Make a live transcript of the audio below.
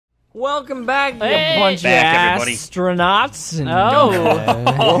Welcome back, you Hey. bunch Back, of everybody. astronauts. And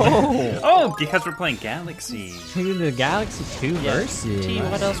Oh, because we're playing Galaxy. to the Galaxy 2 versus. T,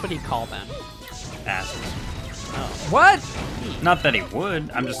 what else would he call them? Asses. What? Not that he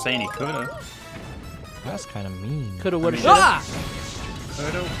would. I'm just saying he coulda. That's kind of mean. Coulda, woulda, I mean, shoulda. Ah!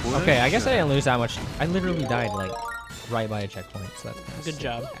 Coulda, woulda. Okay, I guess I didn't lose that much. I literally died like right by a checkpoint, so that's kind of Good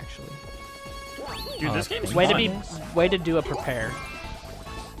job. actually. Dude, this game's Way to fun. way to do a prepare.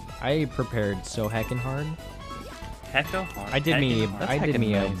 I prepared so heckin' hard. Hecka hard. I did me Heckin' hard. I did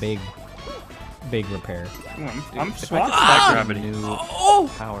me a nice. big repair. Ooh, I'm If I swapped just that had gravity. new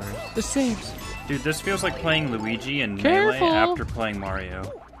Oh, powers. the saves. Dude, this feels like playing Luigi and Careful. Melee after playing Mario.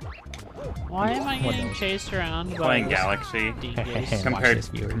 Why am I What getting else? chased around by Playing this Galaxy. dingus? Watch Compared, this,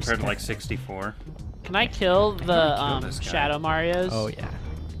 viewers. compared to like 64. Can I kill the kill this guy. Shadow Marios? Oh yeah.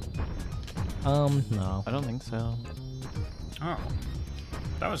 No. I don't think so. Oh.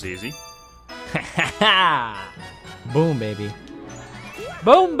 That was easy. Boom, baby.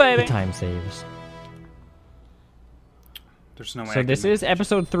 Boom, The baby. time saves. There's no way. So this is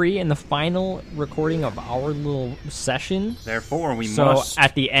episode 3 and the final recording of our little session. Therefore, we So must.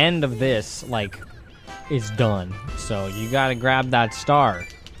 at the end of this, like, it's done. So you gotta grab that star.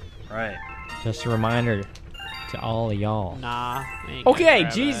 Right. Just a reminder to all of y'all. Nah. I ain't gonna Okay,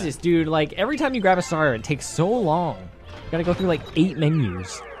 grab Jesus, dude. Like, every time you grab a star, it takes so long. You gotta go through like 8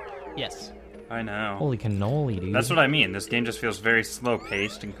 menus. that. Yes. I know. Holy cannoli, dude. That's what I mean. This game just feels very slow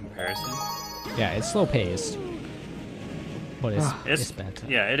paced in comparison. Yeah, it's slow paced. But it's better.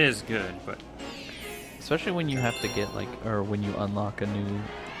 Yeah, it is good, but Especially when you have to get like, or when you unlock a new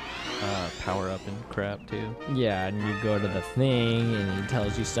power up and crap too. Yeah, and you go to the thing, and he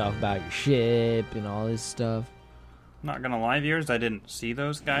tells you stuff about your ship and all this stuff. not gonna lie, viewers, I didn't see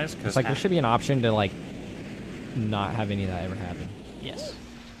those guys because It's like there should be an option to like not have any of that ever happen. Yes.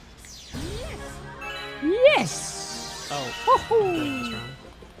 Yes. Oh. I'm doing this wrong.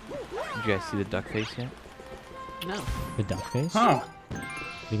 Did you guys see the duck face yet? No. The duck face? Huh. What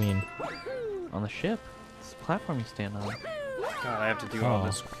do you mean? On the ship. It's the platform you stand on. God, I have to do all Oh.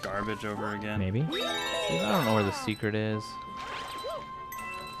 this garbage over again. Maybe. Dude, I don't know where the secret is.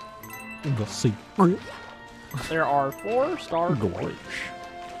 We'll see. There are 4 star Gorge.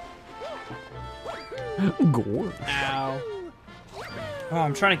 Gorge. Ow. Oh,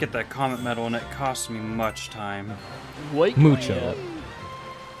 I'm trying to get that comet medal, and it costs me much time. Wake Mucho. me up.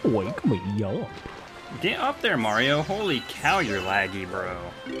 Wake me up. Get up there, Mario! Holy cow, you're laggy, bro.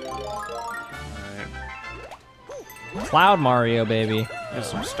 Alright, Cloud Mario, baby. get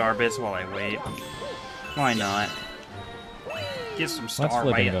some star bits while I wait. Why not? Get some star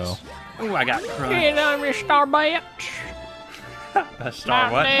flip and bits. Ooh, I got crunch. on your star bitch.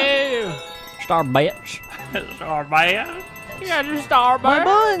 Star what? No. Star bitch. Star bits. You got your star My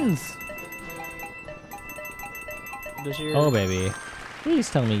bar. buns! Does your Oh, baby. Please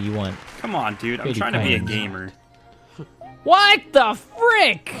tell me you want. Come on, dude. I'm Pretty trying to be a kind. gamer. What the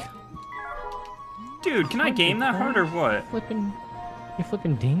frick? Dude, can I game that hard or what? You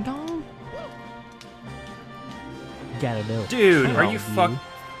flipping ding dong? Gotta know. Dude, Come are on, you fuck?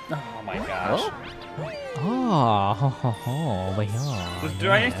 Oh my gosh. Oh, ho, ho, ho, but yeah.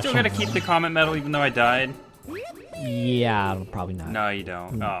 Do I still gotta keep the comet medal even though I died? Yeah, probably not. No, you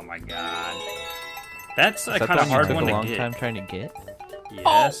don't. Oh my god. That's a Is that kind the of one you hard took one a to long get. time trying to get?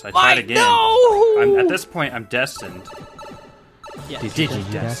 Yes, I tried again. No! I'm, at this point, I'm destined. Yes. Did you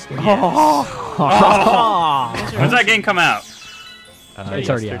Yes. Yes. When's that game come out? It's already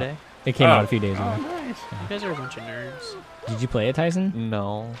out. yesterday? It came Oh. out a few days ago. You guys are a bunch of nerds. Did you play it, Tyson?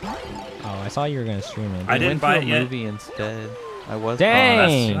 No. Oh, I saw you were gonna stream it. I didn't went buy to it a yet. movie instead. I was.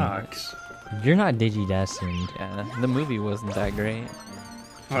 Dang. That sucks. You're not digi-destined. Yeah, the movie wasn't that great.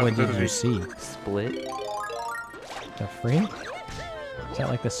 What did you see? Split. The freak? Is that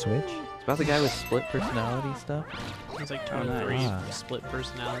like the Switch? It's about the guy with split personality stuff. He's like Oh, 23 nice. split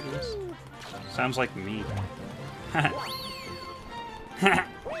personalities. Sounds like me.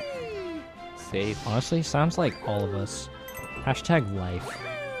 Safe. Honestly, sounds like all of us. Hashtag life.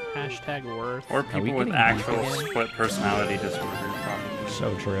 Hashtag worth. Or we people with getting actual deep again? split personality disorder, probably.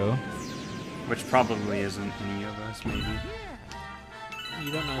 So true. Which probably isn't any of us, maybe.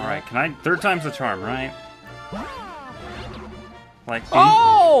 You don't know Alright, can I... Third time's the charm, right? Like,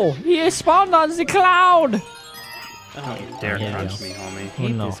 Oh! He spawned on the cloud! that. don't you dare Yeah, crunch yeah. me, homie.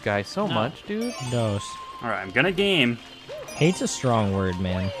 Hate no. this guy so No. much, dude. Dose. Alright, I'm gonna game. Hate's a strong word,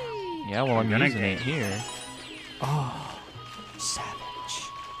 man. Yeah, well, I'm gonna using game. it here. Savage.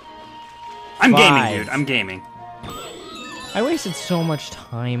 I'm 5. gaming, dude. I'm gaming. I wasted so much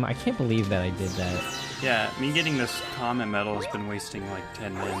time. I can't believe that I did that. Yeah, me getting this common medal has been wasting like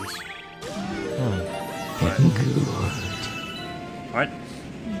 10 mins. What?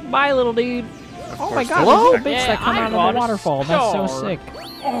 Bye, little dude. Of Oh my course god, there's there's a a bitch Yeah, that come I out of want the a waterfall. That's so star. sick.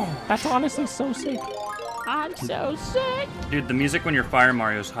 Oh, that's honestly so sick. I'm so sick. Dude, the music when you're Fire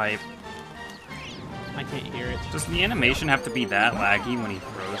Mario's hype. I can't hear it. Does the animation have to be that laggy when he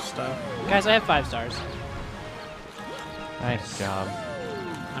throws stuff? Guys, I have 5 stars. Nice job.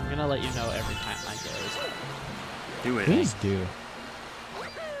 I'm gonna let you know every time I goes. Do it. Please do.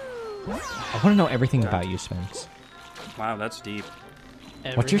 I want to know everything about you, Spence. Wow, that's deep.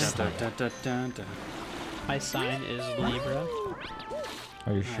 What's your Every sign? Da, da, da, da. My sign is Libra.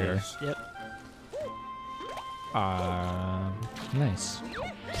 Are you sure? Nice. Yep. Nice.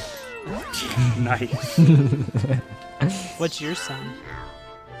 Nice. What's your sign?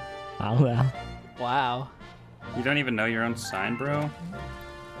 Wow. You don't even know your own sign, bro?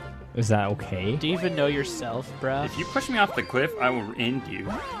 Is that okay? Do you even know yourself, bro? If you push me off the cliff, I will end you.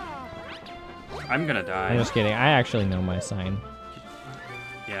 I'm gonna I'm die. just kidding. I actually know my sign.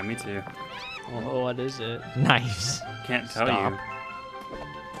 Yeah, me too. Well, what is it? Nice. Can't tell Stop. you.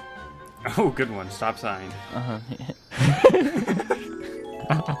 Oh, good one. Stop sign.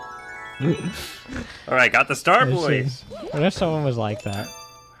 Alright, got the star, boys. What if someone was like that?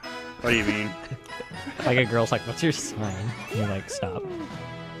 What do you mean? Like a girl's like, "What's your sign?" And you're like, "Stop."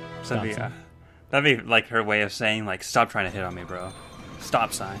 That'd be, sign. that'd be like her way of saying, like, stop trying to hit on me, bro.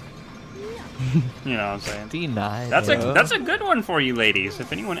 Stop sign. You know what I'm saying? Denied. That's a good one for you ladies.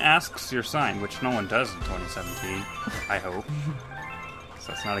 If anyone asks your sign, which no one does in 2017, I hope. So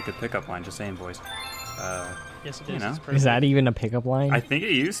that's not a good pickup line, just saying, boys. Yes, it You is. know. It's Is perfect. that even a pickup line? I think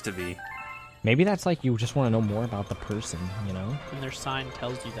it used to be. Maybe that's like you just want to know more about the person, you know? And their sign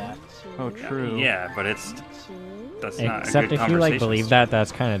tells you that. Oh, true. Yeah, but that's not Except a good if you like conversation believe that,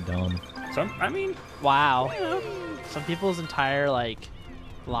 that's kind of dumb. I mean, Wow. Some people's entire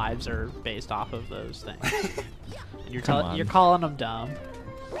lives are based off of those things. And you're Come on. you're calling them dumb.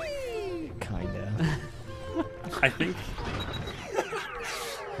 Kinda. I think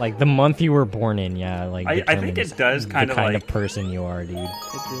Like the month you were born in, yeah. Like I think it determines does the kind of kind like. of person you are, dude. It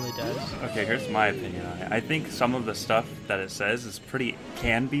really does. Okay, here's my opinion on it. I think some of the stuff that it says is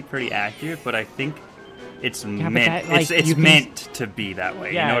can be pretty accurate, but I think it's but meant that, like, it's you can- meant to be that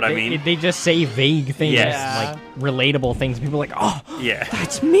way. Yeah, you know what I they, mean? They just say vague things, Yes. like relatable things. People are like, "Oh, Yeah.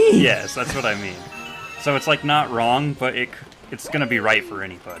 that's me." Yes, that's what I mean. So it's like not wrong, but it's gonna be right for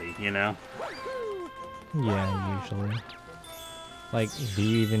anybody, you know? Yeah, usually. Like, do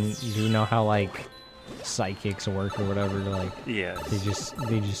you know how like psychics work or whatever? Like, Yeah. they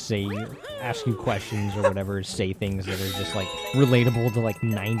just say, ask you questions or whatever, say things that are just like relatable to like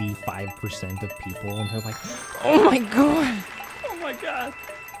 95% of people, and they're like, "Oh my god, Oh my god.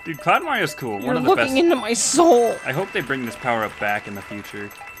 Dude, Cloud Mario's cool. you're One of the looking best. into my soul." I hope they bring this power up back in the future,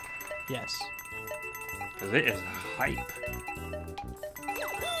 Yes. because it is hype.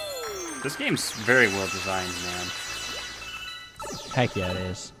 This game's very well designed, man. Heck yeah, it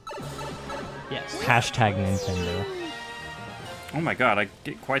is. Yes. Hashtag Nintendo. Oh my god, I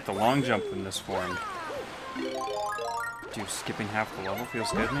get quite the long jump in this form. Dude, skipping half the level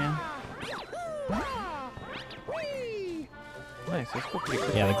feels good, man. Nice. That's pretty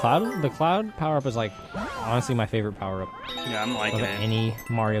good. Yeah, the cloud power up is like honestly my favorite power up Yeah, I'm of liking it. any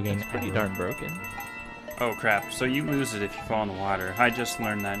Mario game Pretty ever. darn broken. Oh crap, so you lose it if you fall in the water. I just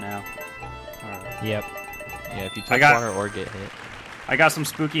learned that now. Alright. Yep. Yeah, if you I touch got- water or get hit. I got some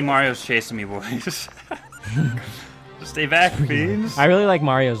spooky Marios chasing me, boys. Stay back, fiends. I really like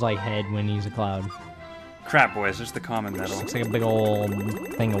Mario's like head when he's a cloud. Crap, boys, there's the common medal. Looks like a big old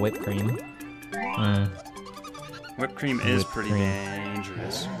thing of whipped cream. Whipped cream is Whipped pretty cream.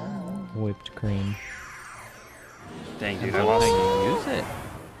 dangerous. Whipped cream. Dang, dude, I Good lost. thing you use it.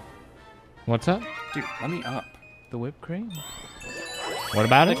 What's up? Dude, let me up. The whipped cream. What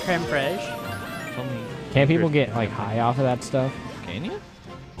about The it? creme fraiche. Only. Can't people get like high off of that stuff? Can you?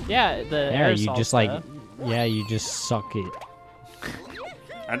 Yeah, the Yeah, you aerosol just stuff. yeah, you just suck it.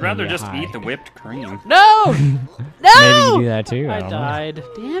 I'd rather Yeah, just hi. eat the whipped cream. No! Maybe No! you do that too. I I don't know. died.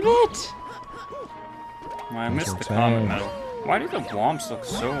 Damn it! Well, I missed the That's common okay. medal. Why do the Womps look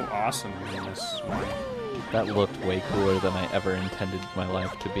so awesome in this one? That looked way cooler than I ever intended my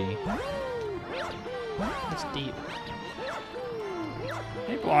life to be. It's deep.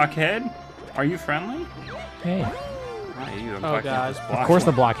 Hey, Blockhead. Are you friendly? Hey. Not you. I'm Oh, talking God. about this block. Of course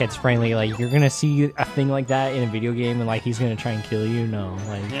the blockhead's friendly. Like you're gonna see a thing like that in a video game and like he's gonna try and kill you. No,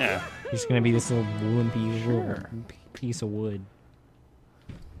 like Yeah. he's gonna be this little wooden piece of wood.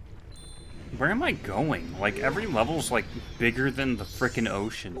 Where am I going? Like, every level's, like, bigger than the frickin'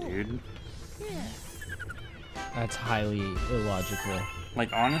 ocean, dude. That's highly illogical.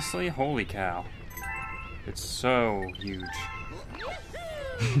 Like, honestly, holy cow. It's so huge.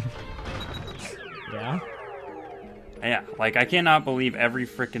 Yeah? Yeah, like, I cannot believe every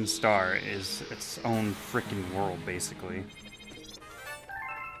frickin' star is its own frickin' world, basically.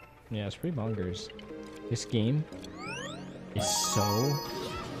 Yeah, it's pretty bonkers. This game is so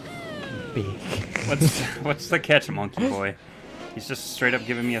big. What's the catch, monkey boy? He's just straight up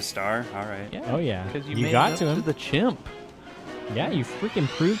giving me a star? Alright. Yeah. Oh yeah, Because you you made got it to up him. the chimp. Yeah, you freaking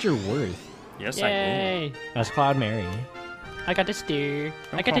proved your worth. Yes, I did. Yay! That's Cloud Mary. I got to steer.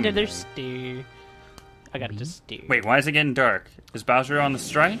 Don't I got call me another that. steer. I got to steer. Wait, why is it getting dark? Is Bowser on the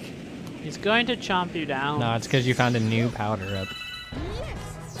strike? He's going to chomp you down. No, it's because you found a new powder up.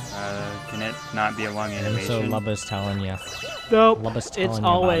 Can it not be a long And animation? so Lubba's telling you. Nope. Lubba's telling It's you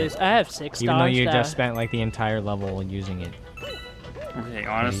about always. it. I have 6 stars. Even though you now. just spent like the entire level using it. Okay,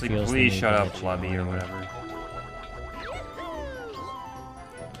 honestly, feels the please need shut to up, let you Lubby, or know. whatever.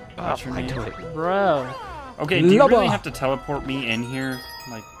 Oh, What's your name? Bro. Okay, do you really Lubba. have to teleport me in here?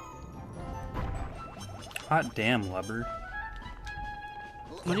 Like, hot damn, Lubber.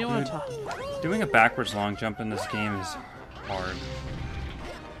 What do you want to Dude. talk? Doing a backwards long jump in this game is hard.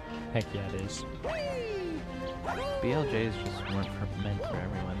 Heck yeah, it is. BLJs just weren't meant for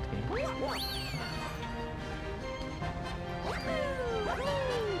everyone, team.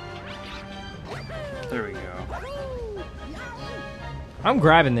 There we go. I'm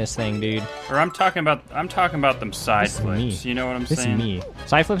grabbing this thing, dude. Or I'm talking about them side This is me. flips. You know what I'm This saying? is me.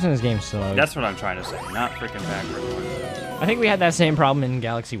 Side flips in this game slow. That's what I'm trying to say. Not freaking backwards ones. I think we had that same problem in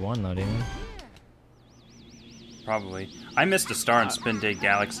Galaxy 1 though, didn't we? Probably. I missed a star in Spin Day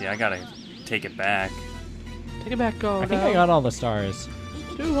Galaxy. I gotta take it back. Take it back, go. I think I got all the stars.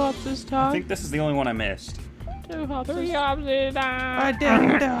 2 hops this I time. think this is the only one I missed. 2 hops this 3 time. hops in I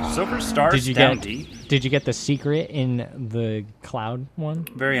didn't. Silver stars Did you down get- deep. Did you get the secret in the cloud one?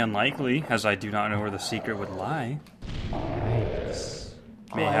 Very unlikely, as I do not know where the secret would lie. Nice.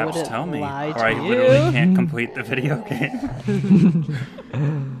 Why Mayhaps would it tell me, lie or to I you? literally can't complete the video game.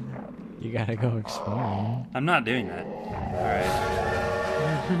 You gotta go explain. I'm not doing that.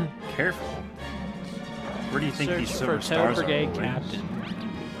 Alright. Careful. Where do you think Search these for silver Toad stars Brigade are? Captain.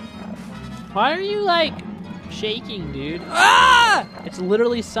 Why are you like shaking, dude? Ah! It's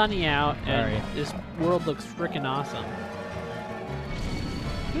literally sunny out, and Sorry. this world looks freaking awesome.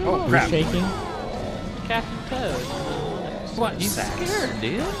 Oh, You're crap. shaking? Captain Toad. What? He's scared,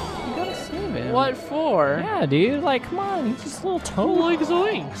 dude. You gotta save him. What for? Yeah, dude. Like, come on. He's just a little toad. Like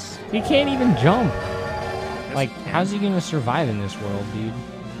zoinks. He can't even jump. Like, how's he gonna survive in this world, dude?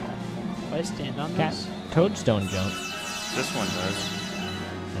 Do I stand on Cat this? toads don't jump. This one does.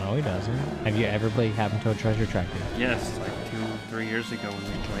 No, he doesn't. Have you ever played Cabin Toad Treasure Tracker? Yes, like 2-3 years ago when we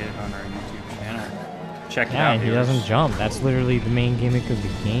played it on our YouTube channel. Check it Yeah, out, and he viewers. doesn't jump. That's literally the main gimmick of the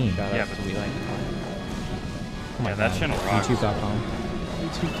game. Shout Yeah, out but to WiiLikeToPlay. Oh my Yeah, that God. channel rocks. YouTube.com.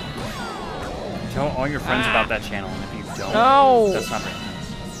 Tell all your friends about that channel, and if you don't, No! that's not very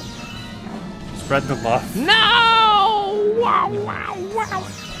nice. Spread the love. No! Wow, wow, wow.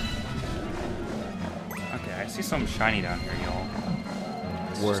 Okay, I see something shiny down here, y'all.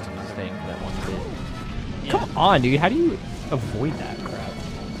 It's Worth just another- staying for that one bit. Come on, dude. How do you avoid that crap?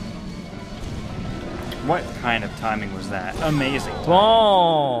 What kind of timing was that? Amazing.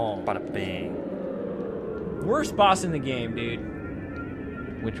 Boom! Bada bing. Worst boss in the game,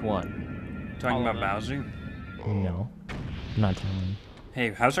 dude. Which one? Talking All of about them. Bowser? No. I'm not telling.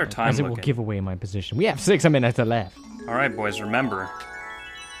 Hey, how's our time As it will looking? give away my position. We have 6 minutes left. All right, boys, remember,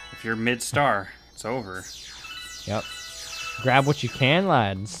 if you're mid-star, it's over. Yep. Grab what you can,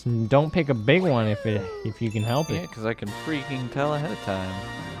 lads. Don't pick a big one if you can help Yeah, it. because I can freaking tell ahead of time.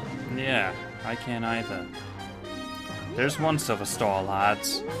 Yeah, I can't either. There's one silver star,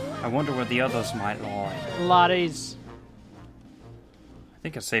 lads. I wonder where the others might lie. Lotties. I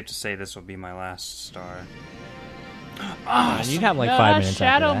think it's safe to say this will be my last star. Man, you'd have like no, 5 not minutes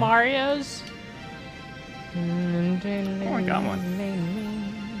Shadow after that. Mario's. Oh, I got one.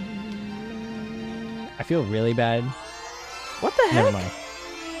 I feel really bad. What the Never heck? mind.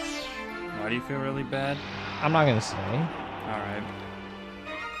 Why do you feel really bad? I'm not gonna say. Alright.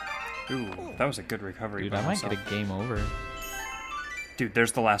 Ooh, that was a good recovery. Dude, by I might myself. get a game over. Dude,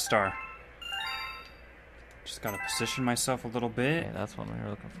 there's the last star. Just gotta position myself a little bit. Yeah, that's what we were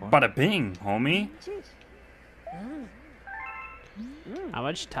looking for. Bada bing, homie. How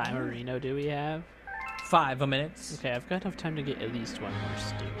much time, Reno, do we have? 5 minutes. Okay, I've got enough time to get at least one more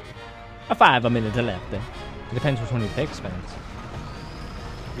stew. 5 minutes left then. It depends which one you pick, Spence.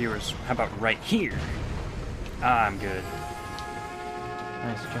 Viewers, how about right here? Ah, I'm good.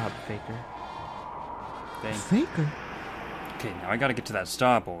 Nice job, Faker. Faker. Okay, now I gotta get to that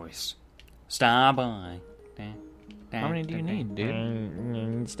star, boys. Star boy. How many do you need, dude?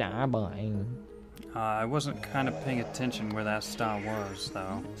 Starboy. I wasn't kind of paying attention where that star was,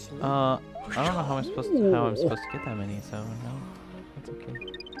 though. I don't know how I'm supposed to get that many. So no, that's okay.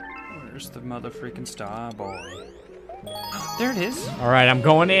 Where's the mother freaking star boy? There it is. All right, I'm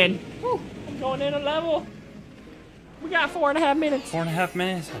going in. I'm going in a level. We got 4.5 minutes. 4.5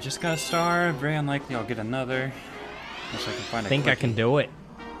 minutes. I just got a star. Very unlikely I'll get another. Unless I can find a I think I quickie. can do it.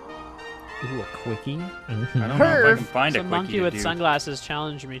 Ooh, a quickie. I don't know if I can find a Some quickie monkey to with do. sunglasses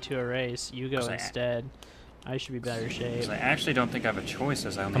challenged me to a race. You go Was I- instead. I should be better shape. 'Cause I actually don't think I have a choice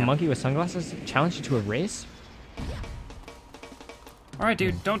as I only A have... monkey with sunglasses challenged you to a race? Alright,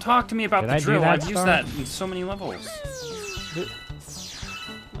 dude, don't talk to me about Did the I do drill. that, I've used Star? that in so many levels.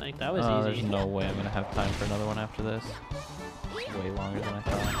 Like, that was There's easy. no way I'm gonna have time for another one after this. It's way longer than I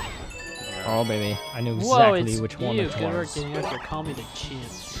thought. Oh, baby. I knew Whoa, exactly it's which one you. it Good work was. getting up here. Call me the champ.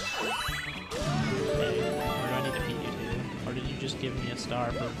 Okay, where do I need to feed you to? Or did you just give me a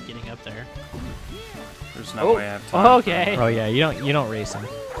star for getting up there? There's no way I have time. Okay. Oh, yeah, you don't race him.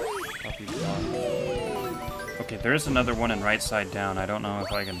 Okay, there is another one in right side down. I don't know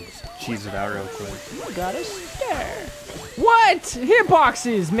if I can cheese it out real quick. Got a star. What?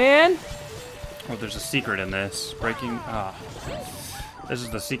 Hitboxes, man! Oh, there's a secret in this. Breaking... Ah. This is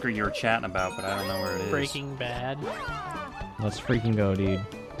the secret you were chatting about, but I don't know where it is. Breaking Bad. Let's freaking go, dude.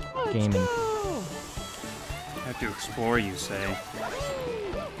 Gaming. I have to explore, you say.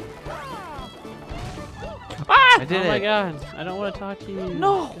 Ah! I did Oh my it. god. I don't want to talk to you.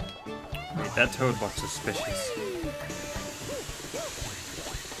 No! Wait, that toad looks suspicious.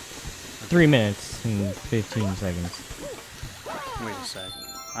 3 minutes and 15 seconds. Wait a sec.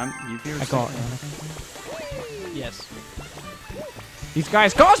 You hear I call it. Yes. These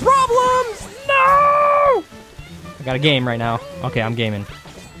guys cause problems! No! I got a game right now. Okay, I'm gaming.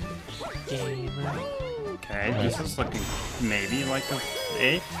 Gamer. Okay, this is looking maybe like a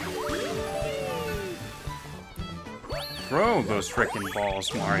 8. Throw those frickin'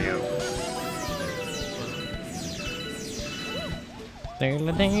 balls, Mario.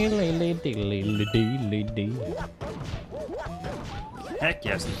 Heck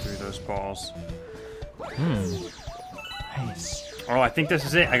yes, he threw those balls. Nice. Oh, I think this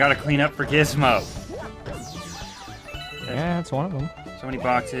is it. I gotta clean up for Gizmo. Yeah, that's one of them. So many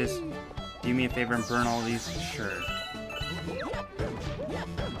boxes. Do me a favor and burn all these? Sure.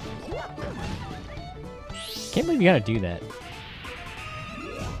 Can't believe you gotta do that.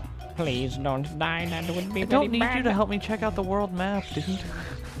 Please don't die. That would be I don't need you to help me check out the world map, dude.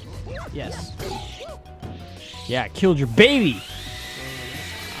 Yes. Yeah, killed your baby.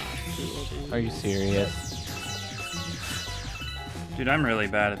 Are you serious? Dude, I'm really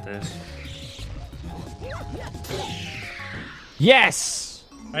bad at this. Yes.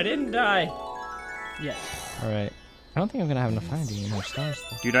 I didn't die. Yes. All right. I don't think I'm gonna have enough time to get more stars.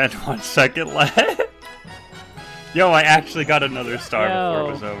 Though. Dude, I had 1 second left. Yo, I actually got another star before Yo.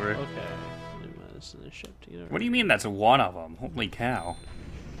 it was over. Okay. What do you mean that's one of them? Holy cow.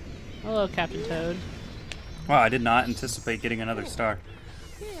 Hello, Captain Toad. Wow, I did not anticipate getting another star.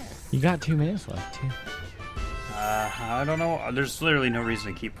 You got 2 minutes left too. I don't know. There's literally no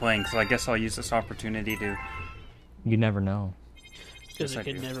reason to keep playing, so I guess I'll use this opportunity to... You never know. Because Yes, I it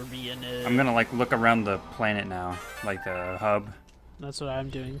could do. never be in it. I'm gonna, like, look around the planet now. Like, the hub. That's what I'm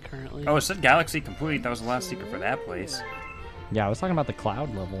doing currently. Oh, it said Galaxy Complete. That was the last secret for that place. Yeah, I was talking about the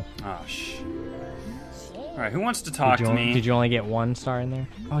cloud level. Oh, shh. Alright, who wants to talk did you to me? Did you only get 1 star in there?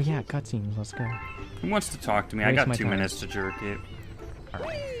 Oh yeah, cutscenes. Let's go. Who wants to talk to me? I Waste got my 2 time. minutes to jerk it.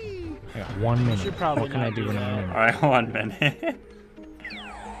 I got 1 minute. should probably what can I not do do in a that. minute? Alright, 1 minute.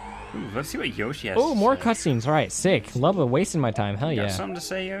 Ooh, let's see what Yoshi has Oh, to more say. cutscenes. All right, sick. Love wasting my time. Hell You got yeah. something to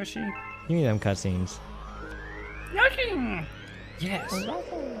say, Yoshi? Give me them cutscenes. Yoshi! Yes.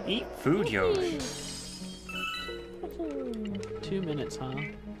 Eat food, Yoshi. 2 minutes, huh?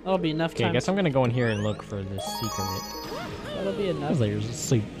 That'll be enough Okay, I time. guess I'm gonna go in here and look for this secret. That'll be enough. There's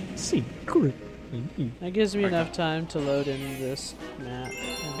a secret. That gives me enough time to load in this map.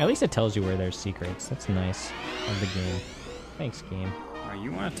 At least it tells you where there's secrets. That's nice of the game. Thanks, game. Oh,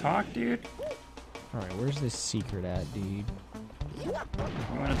 you want to talk, dude? All right, where's this secret at, dude? You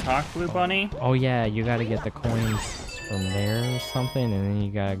want to talk, Blue Bunny? Oh yeah, you gotta get the coins from there or something, and then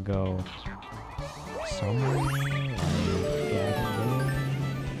you gotta go somewhere.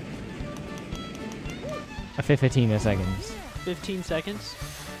 Like, 15 seconds. 15 seconds?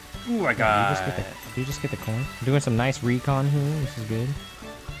 Ooh, I Do got... you just get the coin? I'm doing some nice recon here. This is good.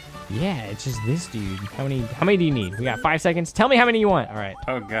 Yeah, it's just this dude. How many do you need? We got 5 seconds. Tell me how many you want. All right.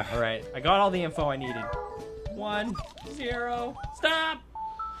 Oh god. All right. I got all the info I needed. 1, 0, stop.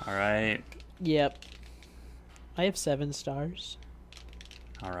 All right. Yep. I have 7 stars.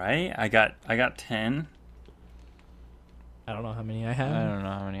 All right. I got 10. I don't know how many I I have. don't know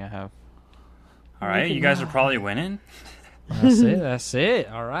how many I have. All right. You guys are probably winning. That's it. That's it.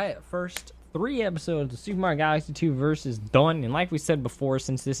 All right. First 3 episodes of Super Mario Galaxy 2 Versus done. And like we said before,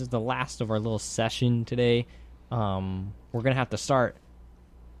 since this is the last of our little session today, we're gonna have to start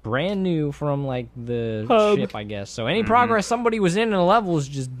brand new from like the ship, I guess. So any progress somebody was in a level is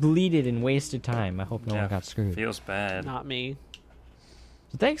just deleted and wasted time. I hope no one got screwed. Feels bad. Not me.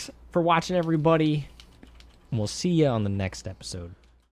 So thanks for watching, everybody. And we'll see you on the next episode.